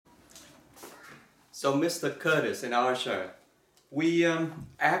So Mr. Curtis and Archer, we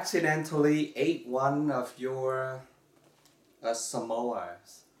accidentally ate one of your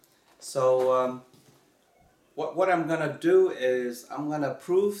Samoas. So what I'm gonna do is I'm gonna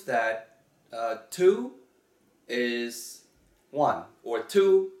prove that 2 is 1, or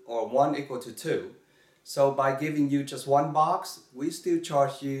 2 or 1 equal to 2. So by giving you just one box, we still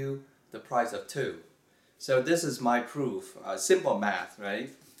charge you the price of 2. So this is my proof. Simple math, right?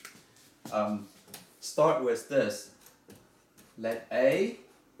 Start with this. Let A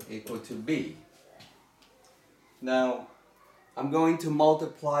equal to B. Now, I'm going to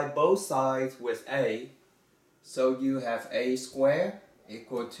multiply both sides with A. So you have A squared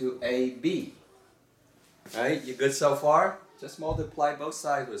equal to AB. Right? You good so far? Just multiply both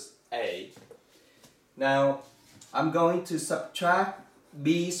sides with A. Now, I'm going to subtract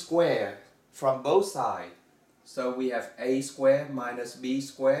B squared from both sides. So we have A squared minus B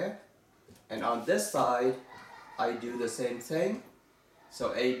squared. And on this side, I do the same thing.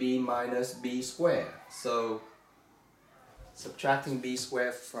 So AB minus B squared. So subtracting B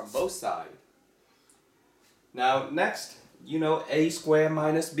squared from both sides. Now next, you know A squared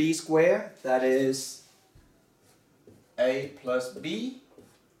minus B squared, that is A plus B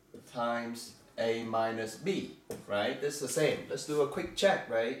times A minus B, right? This is the same. Let's do a quick check,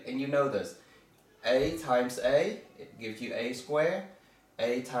 right? And you know this. A times A, it gives you A squared.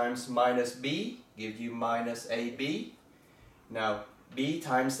 A times minus B gives you minus AB. Now B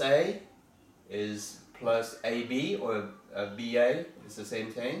times A is plus AB, or BA, it's the same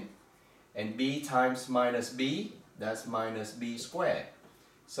thing. And B times minus B, that's minus B squared.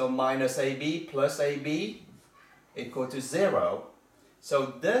 So minus AB plus AB equal to 0.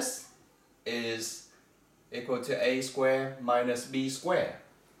 So this is equal to A squared minus B squared,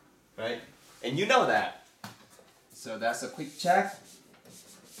 right? And you know that. So that's a quick check.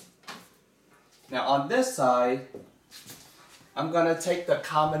 Now on this side, I'm going to take the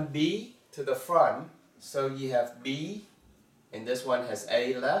common B to the front. So you have B, and this one has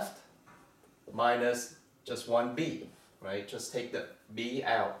A left, minus just one B, right? Just take the B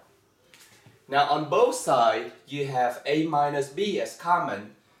out. Now on both sides, you have A minus B as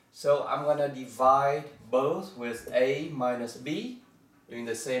common. So I'm going to divide both with A minus B. Doing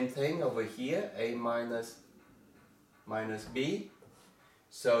the same thing over here, A minus B.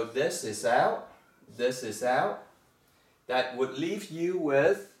 So this is out. This is out. That would leave you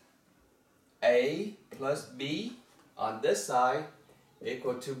with A plus B on this side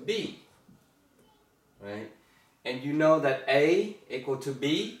equal to B, right? And you know that A equal to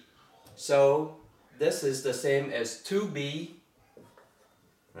B, so this is the same as 2B,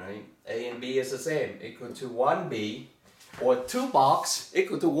 right? A and B is the same, equal to 1B, or 2 box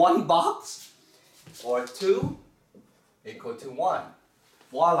equal to 1 box, or 2 equal to 1.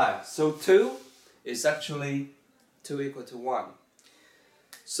 Voila! So 2 is actually 2 equal to 1.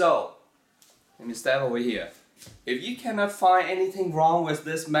 So, let me step over here. If you cannot find anything wrong with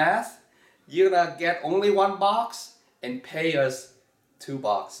this math, you're gonna get only 1 box and pay us 2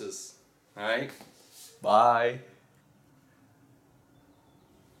 boxes. Alright? Bye.